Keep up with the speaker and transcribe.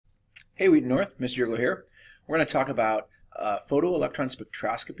Hey, Wheaton North, Mr. Yerglo here. We're going to talk about photoelectron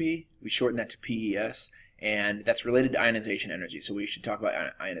spectroscopy. We shorten that to PES, and that's related to ionization energy, so we should talk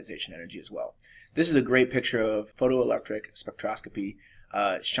about ionization energy as well. This is a great picture of photoelectric spectroscopy,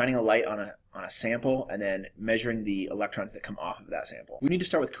 shining a light on a sample and then measuring the electrons that come off of that sample. We need to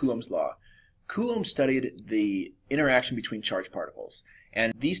start with Coulomb's law. Coulomb studied the interaction between charged particles,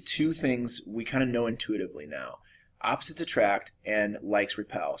 and these two things we kind of know intuitively now. Opposites attract and likes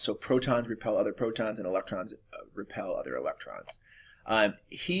repel. So protons repel other protons and electrons repel other electrons.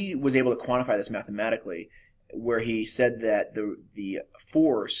 He was able to quantify this mathematically, where he said that the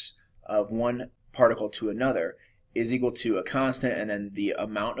force of one particle to another is equal to a constant and then the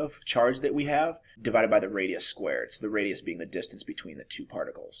amount of charge that we have divided by the radius squared. So the radius being the distance between the two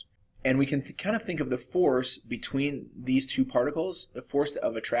particles. And we can kind of think of the force between these two particles, the force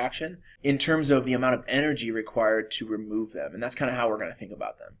of attraction, in terms of the amount of energy required to remove them. And that's kind of how we're going to think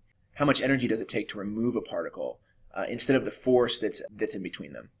about them. How much energy does it take to remove a particle instead of the force that's in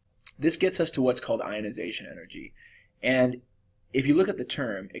between them? This gets us to what's called ionization energy. And if you look at the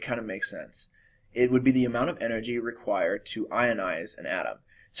term, it kind of makes sense. It would be the amount of energy required to ionize an atom.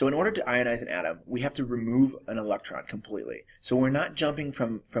 So in order to ionize an atom, we have to remove an electron completely. So we're not jumping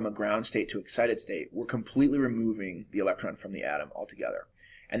from a ground state to excited state. We're completely removing the electron from the atom altogether.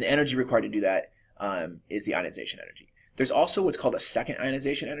 And the energy required to do that is the ionization energy. There's also what's called a second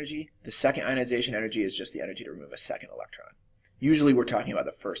ionization energy. The second ionization energy is just the energy to remove a second electron. Usually we're talking about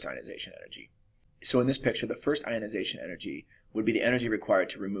the first ionization energy. So in this picture, the first ionization energy would be the energy required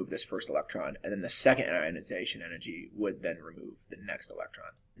to remove this first electron, and then the second ionization energy would then remove the next electron.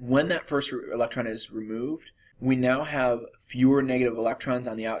 When that first electron is removed, we now have fewer negative electrons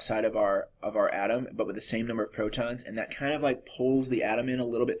on the outside of our atom, but with the same number of protons, and that kind of like pulls the atom in a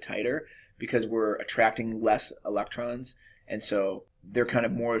little bit tighter because we're attracting less electrons, and so they're kind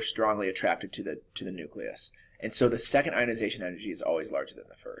of more strongly attracted to the nucleus. And so the second ionization energy is always larger than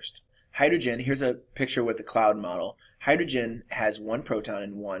the first. Hydrogen, here's a picture with the cloud model. Hydrogen has one proton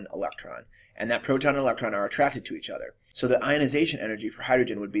and one electron, and that proton and electron are attracted to each other. So the ionization energy for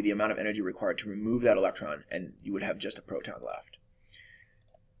hydrogen would be the amount of energy required to remove that electron, and you would have just a proton left.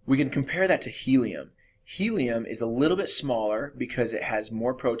 We can compare that to helium. Helium is a little bit smaller because it has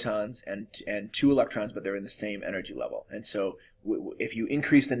more protons and two electrons, but they're in the same energy level. And so if you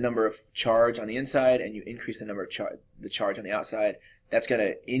increase the number of charge on the inside and you increase the number of the charge on the outside, that's going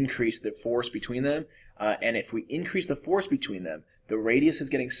to increase the force between them. And if we increase the force between them, the radius is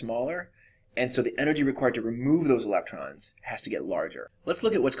getting smaller, and so the energy required to remove those electrons has to get larger. Let's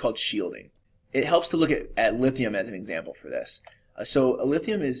look at what's called shielding. It helps to look at lithium as an example for this. So a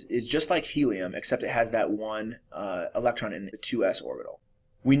lithium is just like helium, except it has that one electron in the 2s orbital.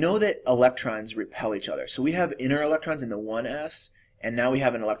 We know that electrons repel each other. So we have inner electrons in the 1s, and now we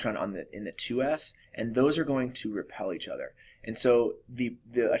have an electron in the 2s, and those are going to repel each other. And so the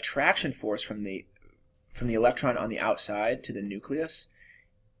attraction force from the electron on the outside to the nucleus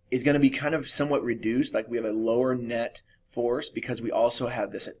is going to be kind of somewhat reduced. Like we have a lower net force because we also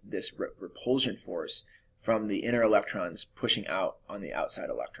have this repulsion force from the inner electrons pushing out on the outside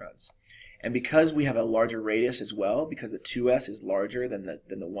electrons. And because we have a larger radius as well, because the 2s is larger than the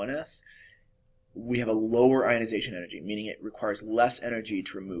 1s, we have a lower ionization energy, meaning it requires less energy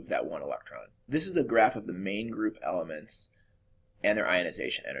to remove that one electron. This is the graph of the main group elements and their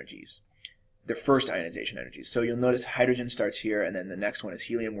ionization energies. Their first ionization energies. So you'll notice hydrogen starts here, and then the next one is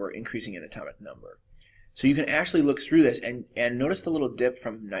helium. We're increasing in atomic number. So you can actually look through this and notice the little dip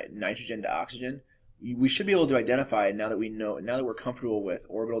from nitrogen to oxygen. We should be able to identify, now that we're comfortable with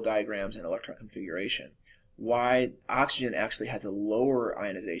orbital diagrams and electron configuration, why oxygen actually has a lower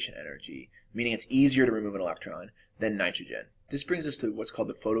ionization energy, meaning it's easier to remove an electron than nitrogen. This brings us to what's called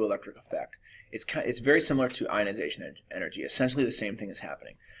the photoelectric effect. It's very similar to ionization energy. Essentially the same thing is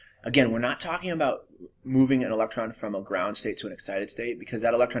happening. Again, we're not talking about moving an electron from a ground state to an excited state, because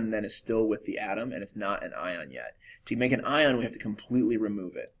that electron then is still with the atom and it's not an ion yet. To make an ion, we have to completely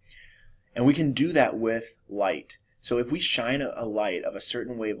remove it. And we can do that with light. So if we shine a light of a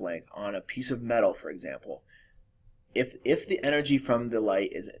certain wavelength on a piece of metal, for example, if the energy from the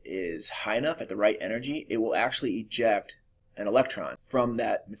light is high enough, at the right energy, it will actually eject an electron from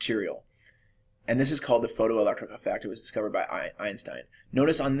that material. And this is called the photoelectric effect. It was discovered by Einstein.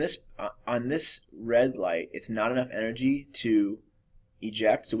 Notice on this red light, it's not enough energy to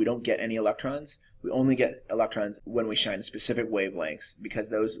eject, so we don't get any electrons. We only get electrons when we shine specific wavelengths, because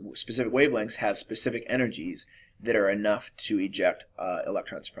those specific wavelengths have specific energies that are enough to eject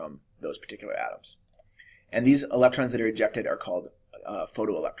electrons from those particular atoms. And these electrons that are ejected are called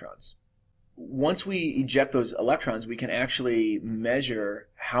photoelectrons. once we eject those electrons, we can actually measure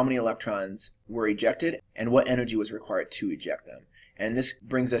how many electrons were ejected and what energy was required to eject them. And this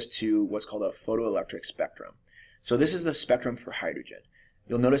brings us to what's called a photoelectric spectrum. So this is the spectrum for hydrogen.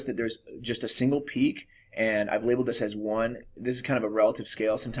 You'll notice that there's just a single peak, and I've labeled this as 1. This is kind of a relative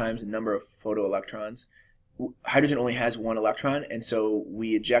scale sometimes, the number of photoelectrons. Hydrogen only has 1 electron, and so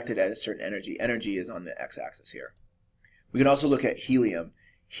we eject it at a certain energy. Energy is on the x-axis here. We can also look at helium.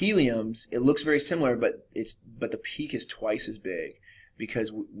 Helium's, it looks very similar, but the peak is twice as big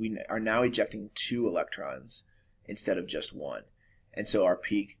because we are now ejecting 2 electrons instead of just 1. And so our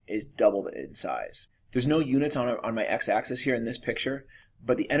peak is doubled in size. There's no units on my x-axis here in this picture,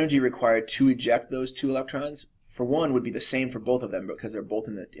 but the energy required to eject those 2 electrons, for one, would be the same for both of them because they're both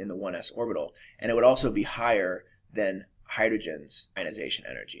in the 1s orbital, and it would also be higher than hydrogen's ionization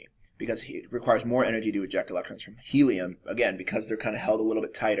energy because it requires more energy to eject electrons from helium, again, because they're kind of held a little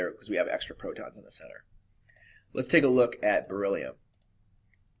bit tighter because we have extra protons in the center. Let's take a look at beryllium.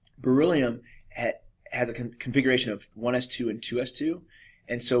 Beryllium has a configuration of 1s2 and 2s2,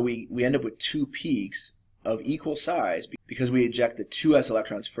 and so we end up with 2 peaks of equal size because we eject the 2s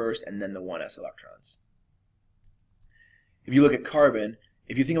electrons first and then the 1s electrons. If you look at carbon,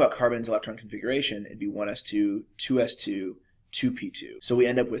 if you think about carbon's electron configuration, it'd be 1s2, 2s2, 2p2. So we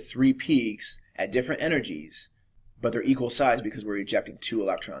end up with 3 peaks at different energies, but they're equal size because we're ejecting 2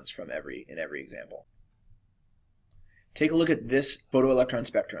 electrons from in every example. Take a look at this photoelectron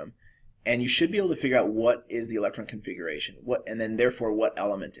spectrum, and you should be able to figure out what is the electron configuration, and then therefore what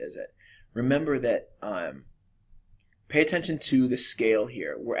element is it. Remember that pay attention to the scale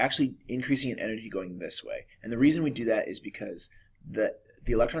here. We're actually increasing in energy going this way. And the reason we do that is because the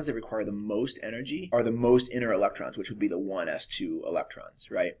electrons that require the most energy are the most inner electrons, which would be the 1s2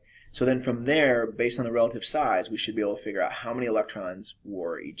 electrons, right? So then from there, based on the relative size, we should be able to figure out how many electrons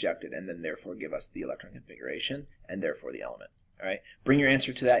were ejected and then therefore give us the electron configuration and therefore the element. All right? Bring your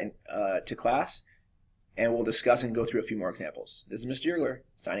answer to that to class, and we'll discuss and go through a few more examples. This is Mr. Yergler,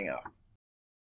 signing out.